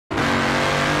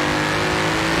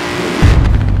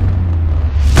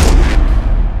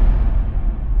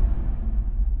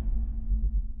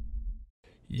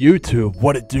YouTube,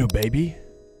 what it do, baby?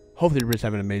 Hopefully everybody's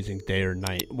having an amazing day or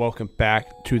night. Welcome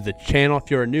back to the channel. If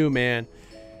you're a new man,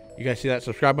 you guys see that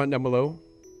subscribe button down below?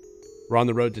 We're on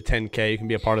the road to 10K. You can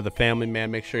be a part of the family, man.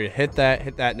 Make sure you hit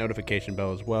that notification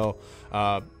bell as well.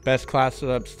 Best class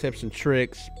setups, tips and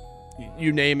tricks,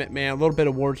 you name it, man. A little bit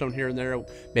of Warzone here and there.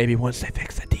 Maybe once they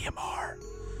fix the DMR.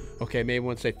 Okay, maybe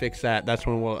once they fix that, that's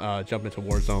when we'll jump into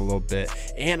Warzone a little bit.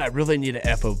 And I really need an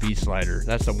FOV slider.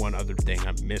 That's the one other thing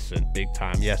I'm missing big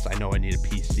time. Yes, I know I need a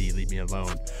PC. Leave me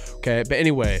alone. Okay, but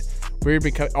anyway,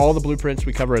 all the blueprints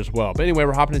we cover as well. But anyway,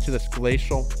 we're hopping into this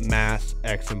Glacial Mass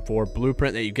XM4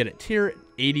 blueprint that you get at tier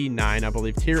 89, I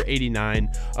believe, tier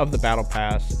 89 of the battle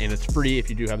pass, and it's free if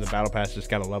you do have the battle pass. Just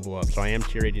gotta level up. So I am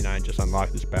tier 89, just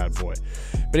unlocked this bad boy.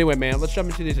 But anyway, man, let's jump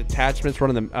into these attachments.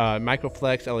 Running the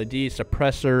microflex LED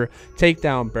suppressor,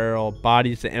 takedown barrel,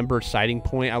 bodies, the ember sighting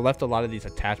point. I left a lot of these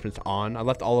attachments on. I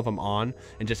left all of them on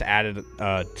and just added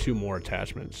 2 more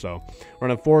attachments. So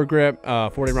running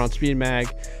foregrip, 40 round speed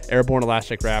mag, airborne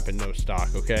elastic wrap, and no stock.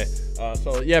 Okay,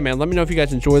 so yeah, man, let me know if you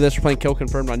guys enjoy this. We're playing Kill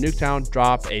Confirmed on Nuketown.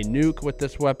 Drop a nuke with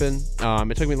this weapon.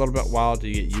 It took me a little bit while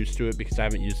to get used to it because I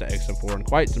haven't used the XM4 in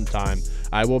quite some time.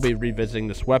 I will be revisiting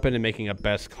this weapon and making a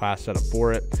best class setup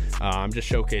for it. I'm just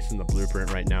showcasing the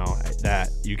blueprint right now that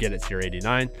you get at tier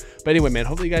 89. But anyway, man,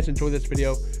 hopefully you guys enjoy this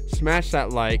video. Smash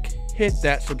that like, hit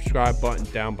that subscribe button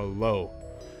down below.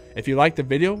 If you like the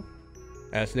video,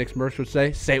 as Nick Merch would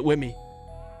say it with me,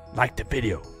 like the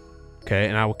video. Okay,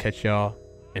 and I will catch y'all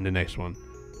in the next one.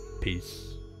 Peace.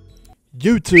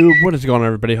 YouTube, what is going on,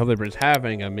 everybody? Hope everybody's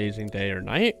having an amazing day or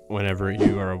night whenever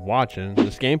you are watching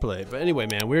this gameplay. But anyway,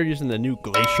 man, we're using the new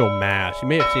Glacial Mass. You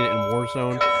may have seen it in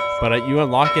Warzone, but you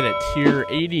unlock it at tier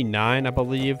 89, I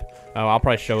believe. I'll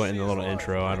probably show it in the little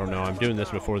intro. I don't know. I'm doing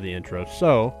this before the intro.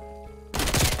 So,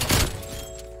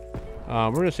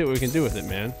 we're going to see what we can do with it,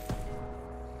 man.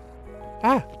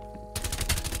 Ah!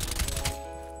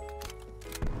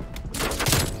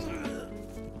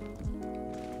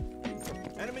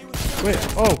 Wait,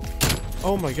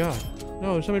 oh my god.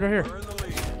 No, there's somebody right here.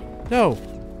 No.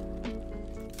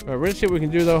 Alright, we're gonna see what we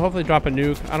can do though. Hopefully drop a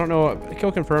nuke. I don't know.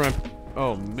 Kill confirm.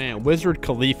 Oh man, Wizard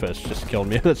Khalifa's just killed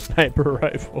me with a sniper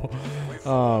rifle.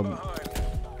 Oh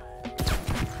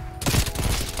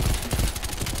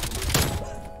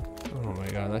my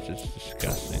god, that's just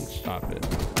disgusting. Stop it.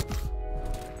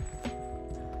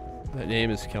 That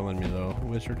name is killing me though.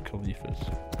 Wizard Khalifa's.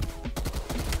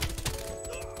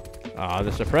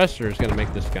 The suppressor is going to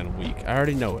make this gun weak. I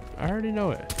already know it. I already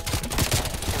know it.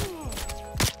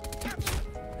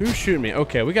 Who's shooting me?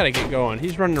 Okay, we got to get going.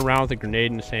 He's running around with a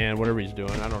grenade in his hand, whatever he's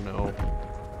doing. I don't know.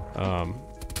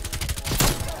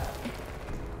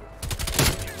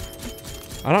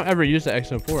 I don't ever use the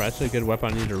XM4. That's a good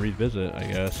weapon I need to revisit, I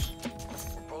guess.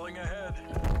 Pulling ahead.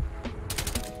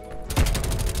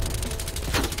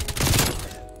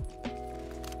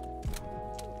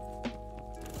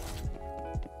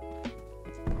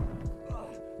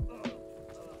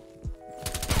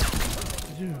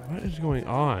 Dude, what is going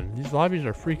on? These lobbies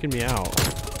are freaking me out.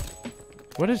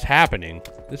 What is happening?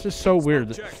 This is so weird.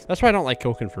 That's why I don't like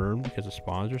Kill Confirmed, because the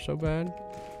spawns are so bad.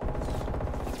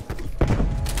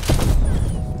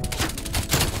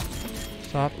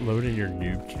 Stop loading your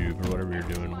noob tube or whatever you're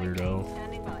doing, weirdo.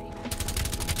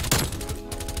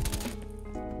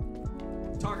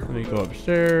 Let me go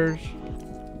upstairs.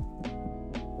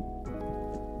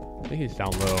 I think he's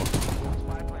down low.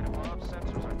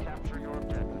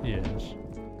 He is.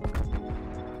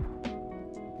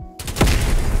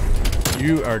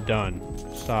 You are done.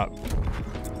 Stop.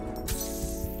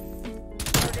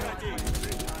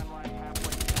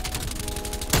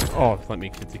 Oh, let me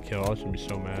get the kill. I was gonna be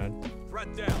so mad.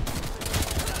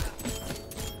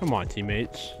 Come on,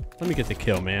 teammates. Let me get the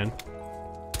kill, man.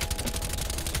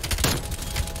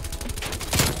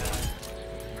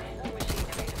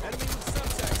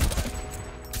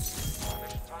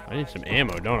 I need some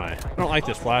ammo, don't I? I don't like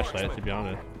this flashlight, to be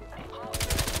honest.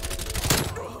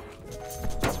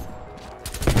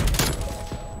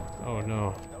 Oh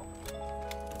no.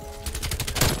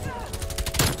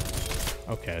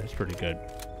 Okay, that's pretty good.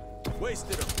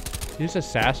 He just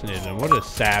assassinated him. What a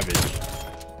savage.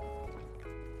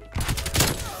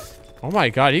 Oh my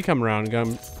god, he come around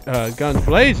guns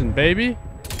blazing, baby.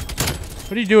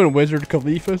 What are you doing, Wizard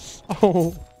Khalifa's?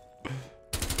 Oh.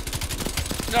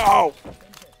 No!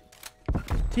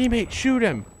 Teammate, shoot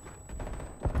him.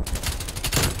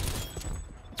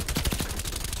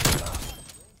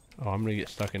 Oh, I'm gonna get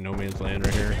stuck in no man's land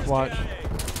right here. Watch.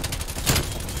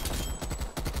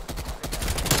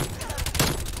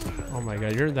 Oh my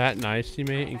god, you're that nice,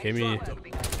 teammate, and gave me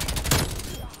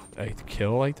a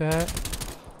kill like that.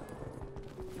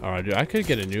 Oh, dude, I could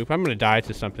get a nuke. I'm gonna die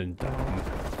to something dumb.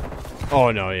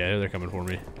 Oh no, yeah, they're coming for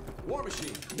me. War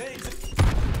machine.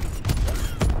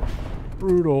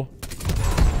 Brutal.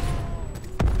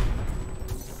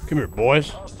 Come here,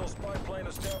 boys.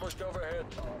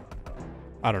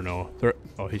 I don't know.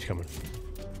 Oh, he's coming.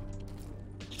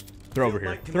 They're over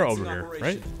here. They're over here,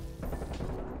 right?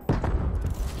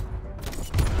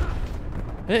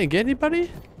 I didn't get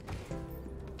anybody?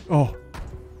 Oh.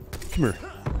 Come here.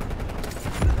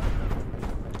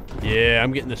 Yeah,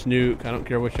 I'm getting this nuke. I don't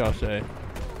care what y'all say.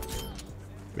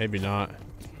 Maybe not.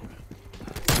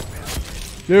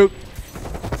 Nuke.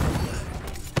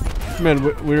 Come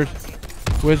in, weird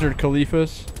Wizard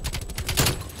Khalifa's.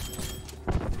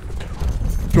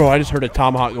 Bro, I just heard a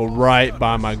tomahawk go right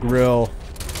by my grill.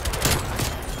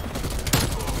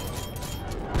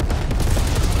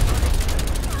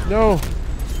 No,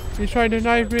 he's trying to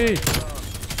knife me.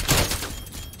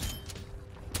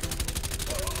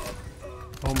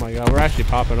 Oh my god, we're actually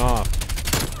popping off.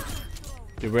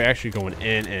 Dude, we're actually going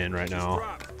in right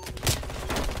now.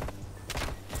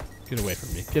 Get away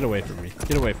from me. Get away from me.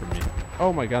 Get away from me.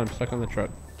 Oh my god, I'm stuck on the truck.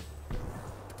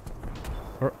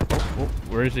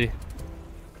 Where is he?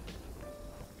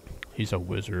 He's a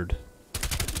wizard.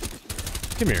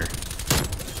 Come here.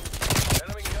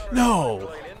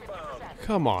 No!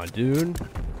 Come on, dude.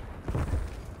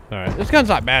 Alright, this gun's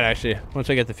not bad actually. Once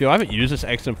I get the feel. I haven't used this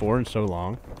XM4 in so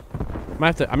long. I'm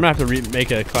gonna have to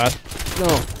make a class. No.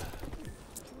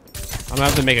 I'm gonna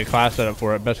have to make a class setup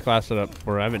for it. Best class setup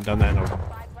for it. I haven't done that in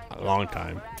a long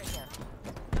time.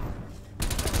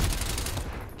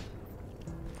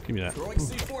 Give me that.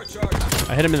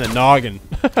 I hit him in the noggin.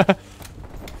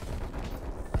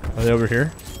 Are they over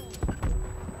here?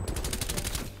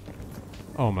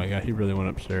 Oh my god, he really went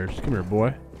upstairs. Come here,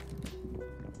 boy.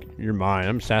 You're mine.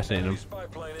 I'm assassinating him.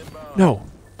 No.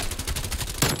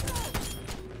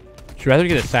 Would you rather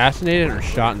get assassinated or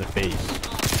shot in the face?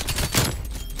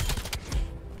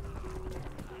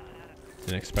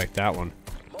 Didn't expect that one.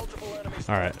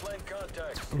 Alright.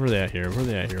 Where are they at here? Where are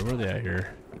they at here? Where are they at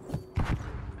here?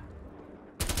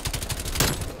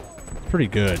 Pretty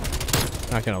good.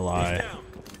 Not gonna lie.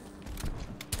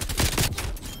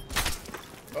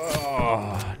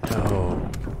 Oh,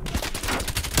 no.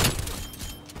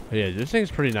 But yeah, this thing's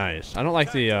pretty nice. I don't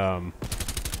like the,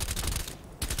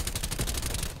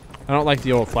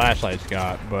 old flashlight it's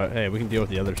got, but hey, we can deal with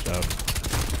the other stuff.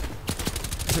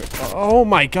 Oh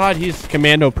my god, he's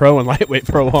Commando Pro and Lightweight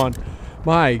Pro on.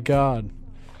 My god.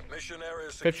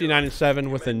 59-7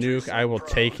 with a nuke. I will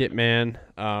take it, man.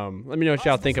 Let me know what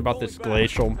y'all think about this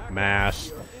Glacial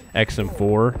Mass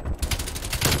XM4.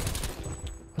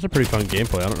 That's a pretty fun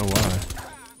gameplay. I don't know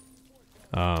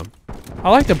why. I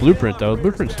like the blueprint though. The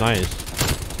blueprint's nice.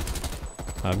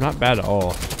 Not bad at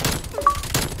all.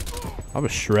 I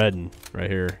was shredding right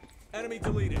here. Enemy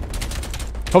deleted.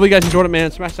 Hope you guys enjoyed it, man.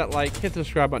 Smash that like, hit the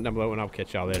subscribe button down below, and I'll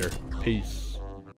catch y'all later. Peace.